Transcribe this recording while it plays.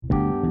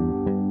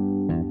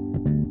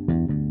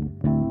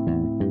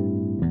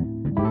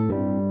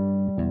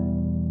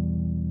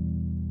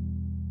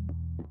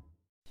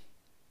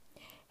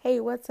Hey,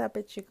 what's up?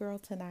 It's your girl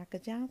Tanaka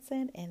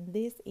Johnson, and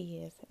this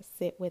is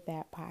Sit With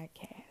That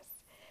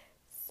podcast.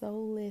 So,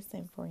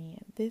 listen,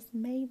 friend, this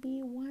may be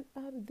one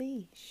of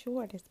the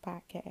shortest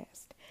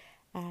podcasts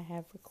I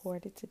have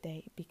recorded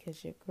today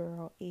because your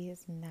girl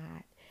is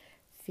not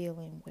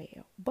feeling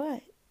well.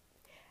 But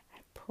I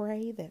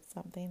pray that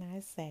something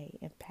I say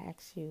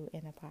impacts you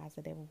in a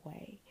positive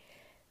way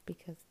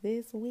because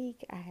this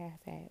week I have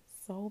had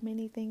so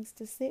many things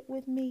to sit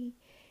with me.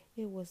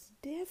 It was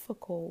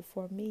difficult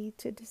for me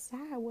to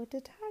decide what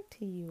to talk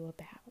to you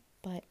about,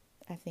 but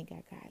I think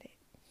I got it.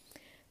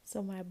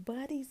 So my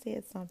buddy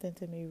said something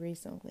to me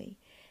recently,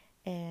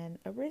 and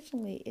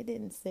originally it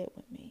didn't sit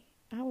with me.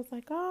 I was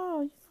like,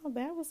 oh,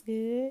 that was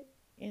good.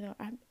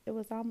 It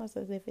was almost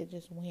as if it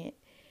just went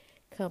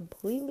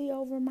completely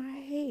over my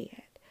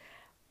head.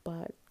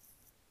 But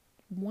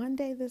one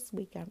day this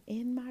week, I'm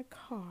in my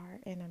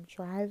car and I'm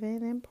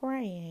driving and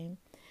praying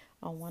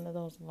on one of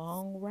those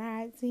long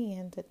rides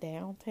into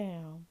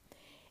downtown,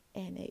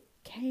 and it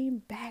came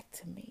back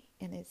to me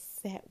and it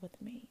sat with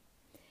me.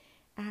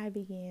 I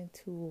began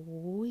to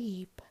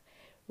weep,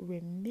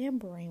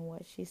 remembering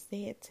what she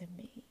said to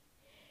me.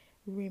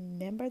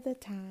 Remember the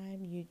time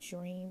you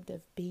dreamed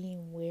of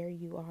being where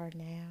you are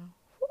now?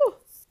 Whew,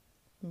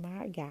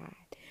 my God.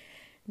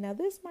 Now,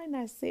 this might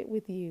not sit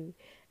with you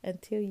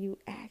until you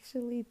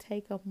actually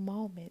take a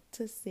moment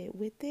to sit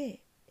with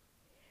it.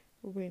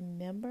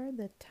 Remember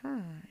the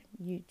time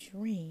you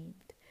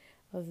dreamed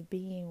of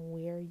being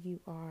where you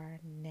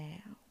are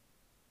now.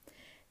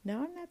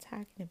 Now, I'm not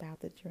talking about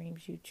the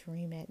dreams you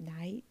dream at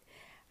night.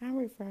 I'm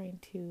referring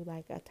to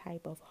like a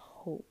type of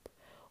hope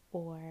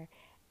or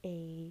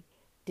a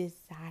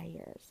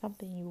desire,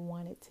 something you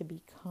wanted to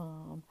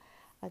become,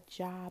 a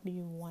job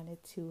you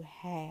wanted to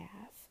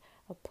have,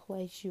 a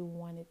place you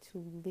wanted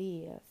to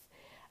live,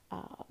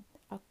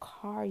 a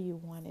car you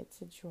wanted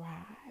to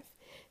drive.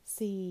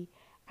 See,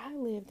 I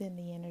lived in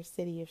the inner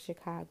city of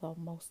Chicago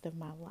most of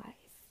my life.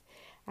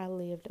 I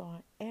lived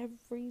on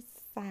every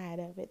side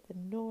of it, the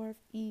north,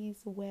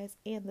 east, west,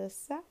 and the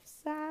south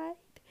side.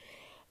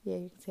 Yeah,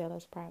 you can tell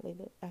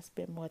I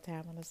spent more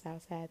time on the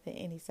south side than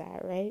any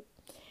side, right?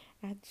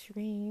 I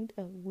dreamed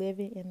of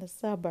living in the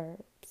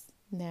suburbs.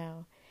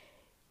 Now,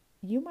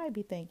 you might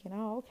be thinking,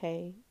 oh,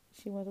 okay,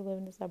 she wants to live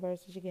in the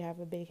suburbs so she can have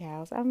a big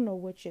house. I don't know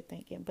what you're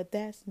thinking, but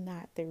that's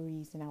not the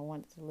reason I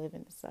wanted to live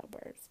in the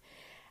suburbs.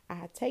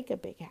 I take a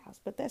big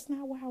house, but that's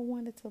not why I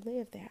wanted to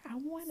live there. I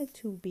wanted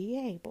to be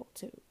able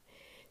to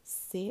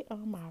sit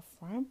on my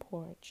front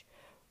porch,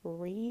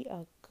 read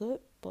a good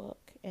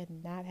book,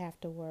 and not have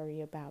to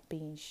worry about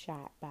being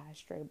shot by a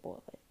stray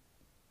bullet.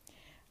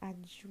 I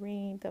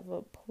dreamed of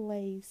a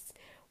place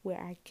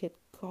where I could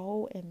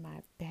go in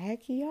my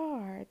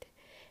backyard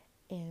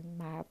and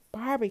my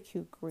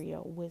barbecue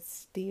grill would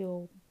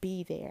still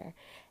be there,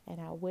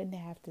 and I wouldn't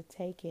have to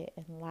take it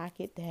and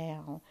lock it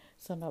down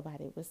so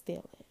nobody would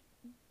steal it.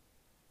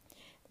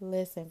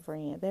 Listen,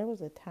 friend, there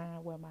was a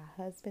time where my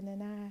husband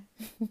and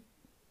I,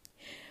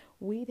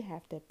 we'd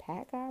have to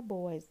pack our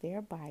boys,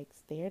 their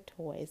bikes, their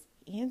toys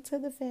into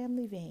the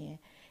family van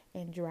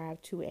and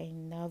drive to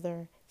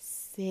another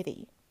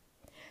city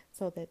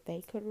so that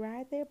they could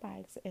ride their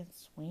bikes and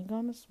swing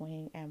on the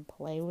swing and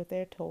play with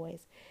their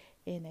toys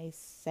in a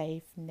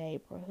safe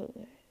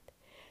neighborhood.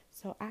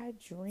 So I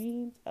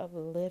dreamed of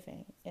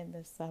living in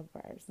the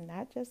suburbs,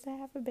 not just to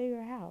have a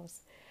bigger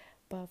house,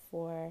 but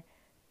for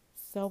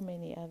so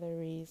many other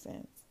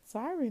reasons. So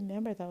I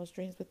remember those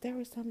dreams, but there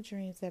were some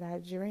dreams that I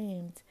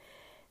dreamed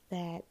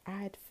that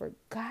I'd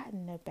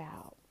forgotten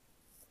about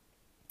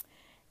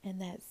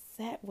and that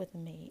sat with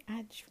me.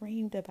 I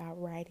dreamed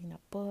about writing a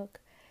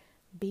book,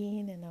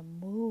 being in a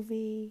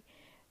movie,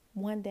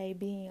 one day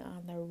being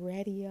on the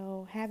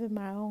radio, having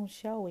my own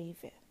show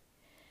even.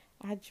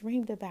 I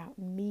dreamed about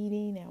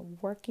meeting and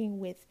working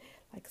with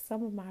like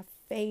some of my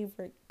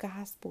favorite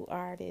gospel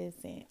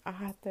artists and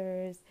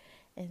authors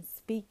and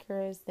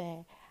speakers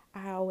that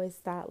I always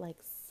thought like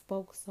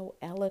spoke so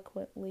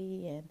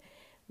eloquently and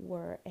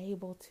were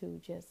able to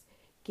just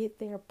get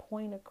their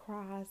point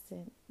across,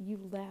 and you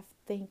left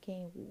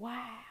thinking,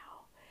 wow,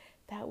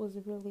 that was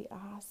really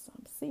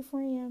awesome. See,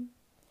 friend,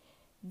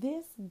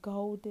 this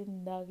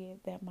golden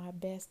nugget that my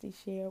bestie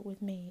shared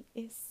with me,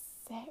 it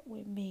sat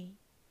with me.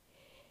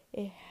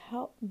 It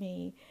helped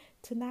me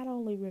to not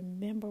only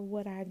remember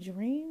what I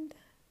dreamed,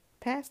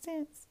 past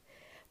tense,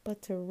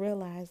 but to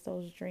realize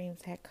those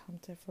dreams had come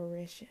to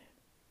fruition.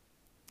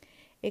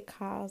 It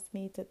caused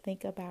me to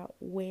think about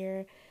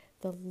where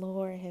the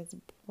Lord has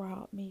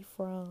brought me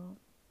from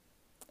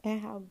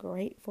and how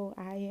grateful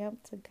I am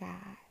to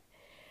God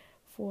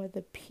for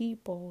the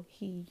people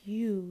He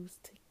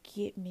used to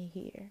get me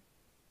here.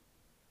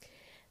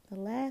 The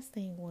last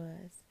thing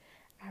was,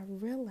 I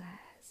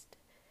realized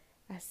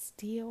I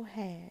still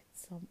had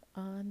some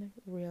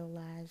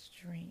unrealized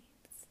dreams,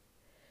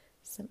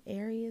 some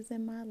areas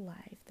in my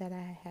life that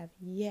I have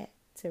yet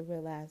to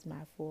realize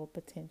my full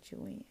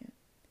potential in.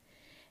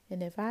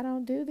 And if I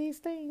don't do these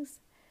things,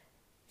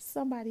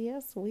 somebody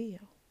else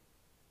will.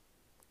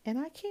 And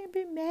I can't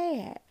be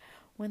mad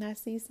when I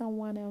see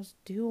someone else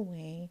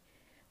doing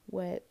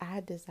what I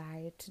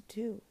desire to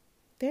do.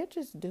 They're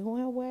just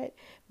doing what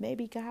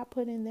maybe God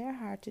put in their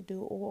heart to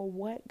do or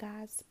what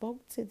God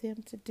spoke to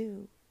them to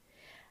do.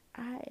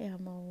 I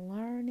am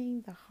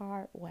learning the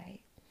hard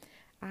way.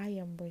 I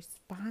am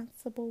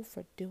responsible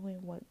for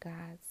doing what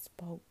God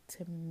spoke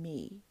to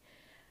me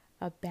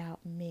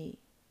about me.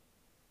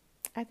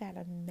 I got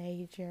a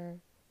major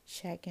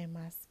check in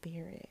my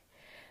spirit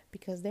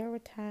because there were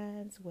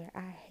times where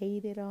I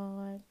hated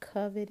on,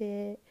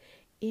 coveted,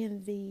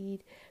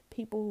 envied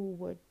people who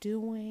were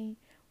doing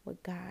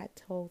what God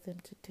told them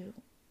to do.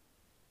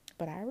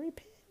 But I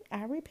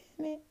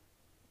repented,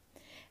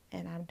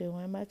 and I'm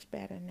doing much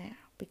better now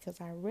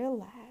because I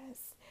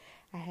realized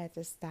I had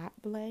to stop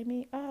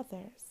blaming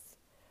others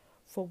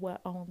for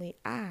what only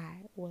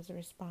I was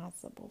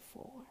responsible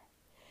for.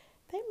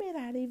 They may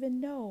not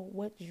even know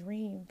what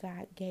dream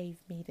God gave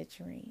me to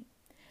dream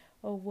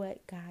or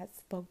what God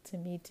spoke to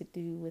me to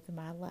do with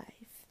my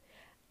life.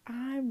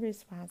 I'm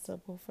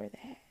responsible for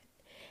that.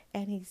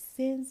 And He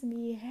sends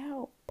me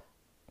help.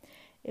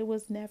 It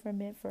was never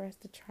meant for us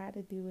to try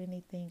to do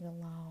anything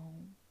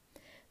alone.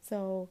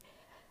 So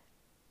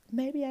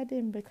maybe I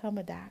didn't become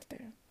a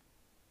doctor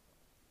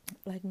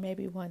like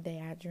maybe one day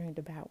I dreamed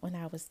about when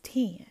I was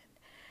 10.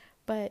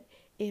 But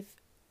if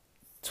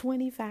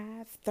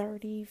 25,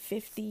 30,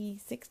 50,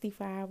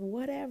 65,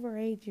 whatever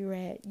age you're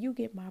at, you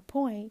get my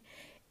point.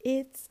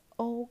 It's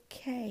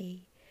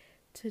okay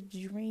to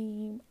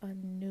dream a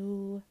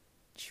new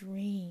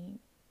dream.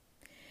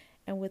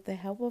 And with the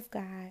help of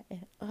God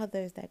and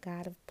others that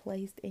God have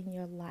placed in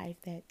your life,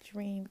 that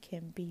dream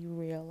can be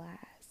realized.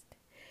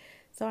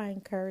 So I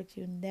encourage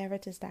you never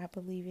to stop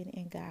believing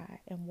in God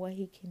and what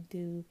He can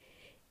do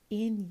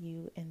in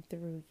you and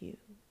through you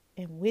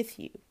and with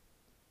you.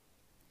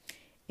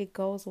 It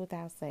goes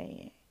without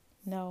saying.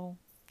 No,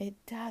 it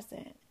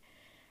doesn't.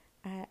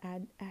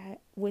 I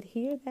would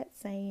hear that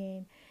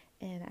saying,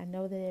 and I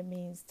know that it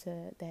means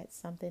that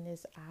something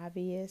is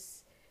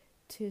obvious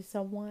to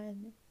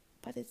someone,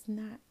 but it's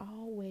not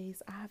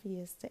always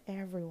obvious to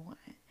everyone.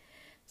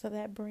 So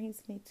that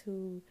brings me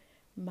to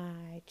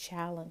my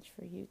challenge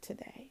for you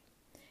today.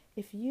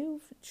 If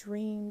you've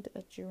dreamed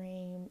a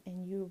dream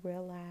and you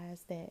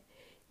realize that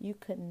it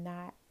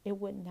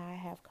would not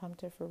have come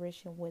to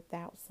fruition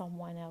without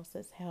someone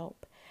else's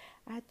help,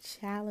 I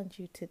challenge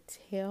you to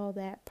tell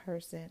that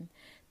person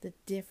the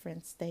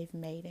difference they've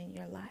made in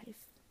your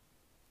life.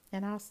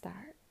 And I'll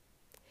start.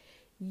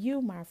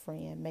 You, my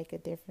friend, make a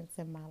difference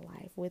in my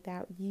life.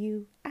 Without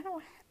you, I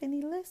don't have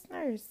any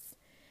listeners.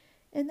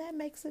 And that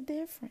makes a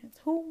difference.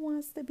 Who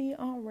wants to be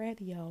on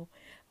radio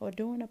or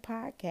doing a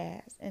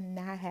podcast and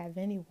not have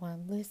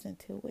anyone listen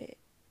to it?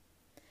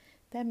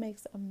 That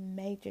makes a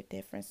major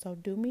difference. So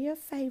do me a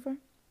favor.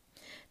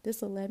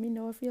 This will let me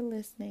know if you're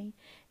listening.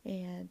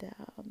 And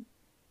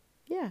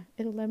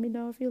it'll let me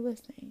know if you're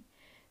listening.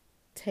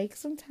 Take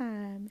some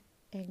time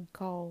and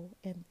go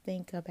and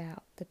think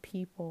about the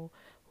people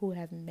who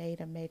have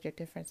made a major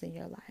difference in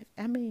your life.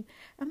 I mean,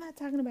 I'm not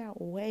talking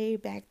about way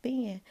back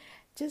then.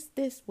 Just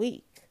this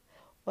week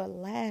or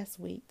last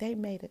week, they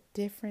made a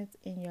difference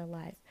in your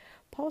life.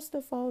 Post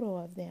a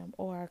photo of them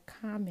or a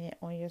comment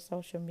on your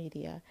social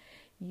media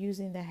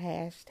using the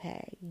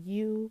hashtag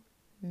You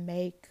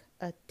Make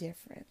a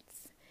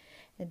Difference.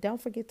 And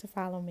don't forget to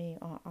follow me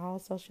on all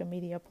social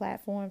media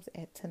platforms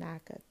at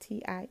Tinakka,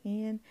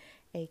 Tinakka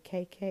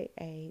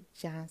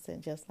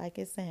Johnson, just like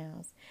it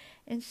sounds.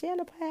 And share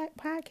the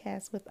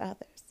podcast with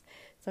others.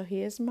 So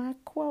here's my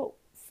quote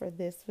for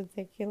this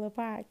particular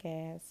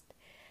podcast.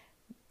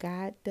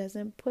 God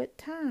doesn't put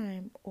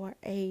time or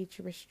age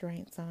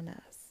restraints on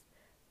us.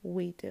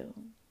 We do.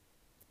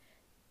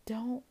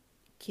 Don't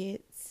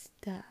get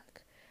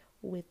stuck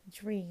with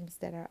dreams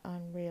that are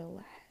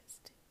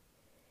unrealized.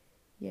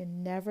 You're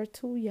never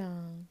too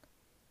young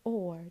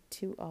or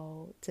too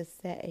old to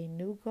set a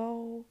new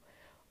goal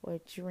or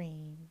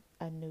dream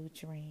a new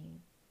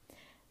dream.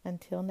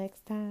 Until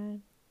next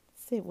time,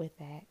 sit with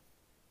that.